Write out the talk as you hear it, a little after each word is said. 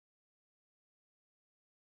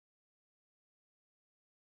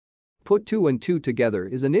put two and two together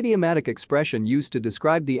is an idiomatic expression used to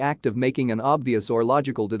describe the act of making an obvious or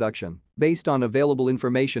logical deduction based on available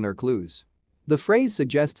information or clues. The phrase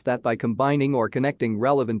suggests that by combining or connecting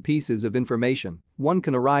relevant pieces of information, one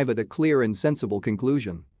can arrive at a clear and sensible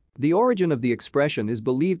conclusion. The origin of the expression is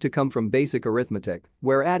believed to come from basic arithmetic,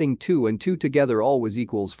 where adding 2 and 2 together always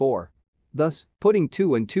equals 4. Thus, putting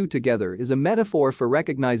 2 and 2 together is a metaphor for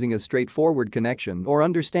recognizing a straightforward connection or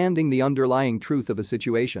understanding the underlying truth of a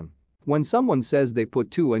situation. When someone says they put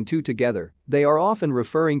 2 and 2 together, they are often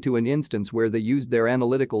referring to an instance where they used their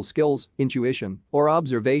analytical skills, intuition, or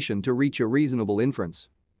observation to reach a reasonable inference.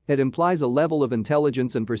 It implies a level of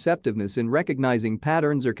intelligence and perceptiveness in recognizing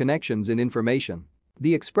patterns or connections in information.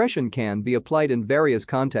 The expression can be applied in various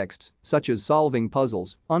contexts, such as solving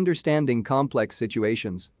puzzles, understanding complex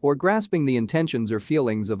situations, or grasping the intentions or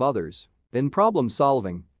feelings of others. In problem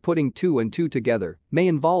solving, putting 2 and 2 together may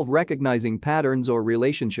involve recognizing patterns or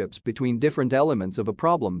relationships between different elements of a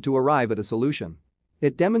problem to arrive at a solution.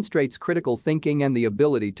 It demonstrates critical thinking and the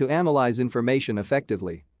ability to analyze information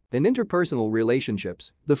effectively. In interpersonal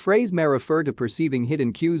relationships, the phrase may refer to perceiving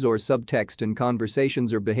hidden cues or subtext in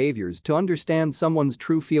conversations or behaviors to understand someone's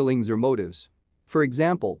true feelings or motives. For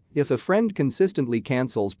example, if a friend consistently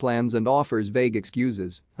cancels plans and offers vague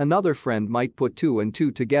excuses, another friend might put 2 and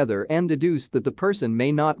 2 together and deduce that the person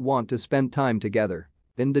may not want to spend time together.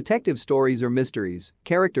 In detective stories or mysteries,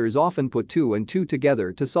 characters often put 2 and 2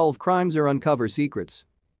 together to solve crimes or uncover secrets.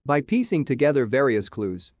 By piecing together various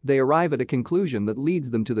clues, they arrive at a conclusion that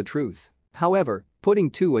leads them to the truth. However,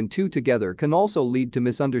 putting 2 and 2 together can also lead to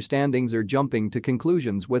misunderstandings or jumping to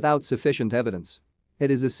conclusions without sufficient evidence. It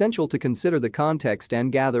is essential to consider the context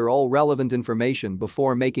and gather all relevant information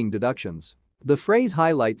before making deductions. The phrase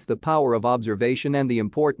highlights the power of observation and the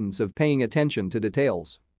importance of paying attention to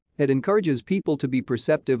details. It encourages people to be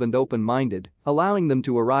perceptive and open-minded, allowing them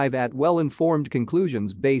to arrive at well-informed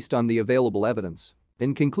conclusions based on the available evidence.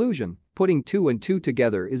 In conclusion, putting 2 and 2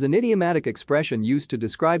 together is an idiomatic expression used to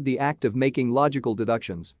describe the act of making logical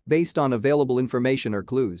deductions based on available information or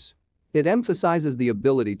clues. It emphasizes the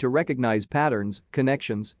ability to recognize patterns,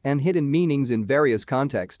 connections, and hidden meanings in various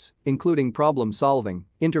contexts, including problem solving,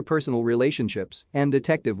 interpersonal relationships, and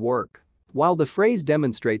detective work. While the phrase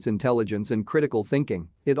demonstrates intelligence and critical thinking,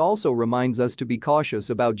 it also reminds us to be cautious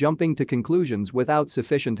about jumping to conclusions without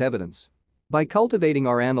sufficient evidence. By cultivating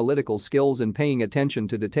our analytical skills and paying attention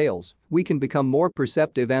to details, we can become more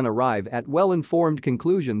perceptive and arrive at well-informed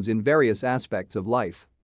conclusions in various aspects of life.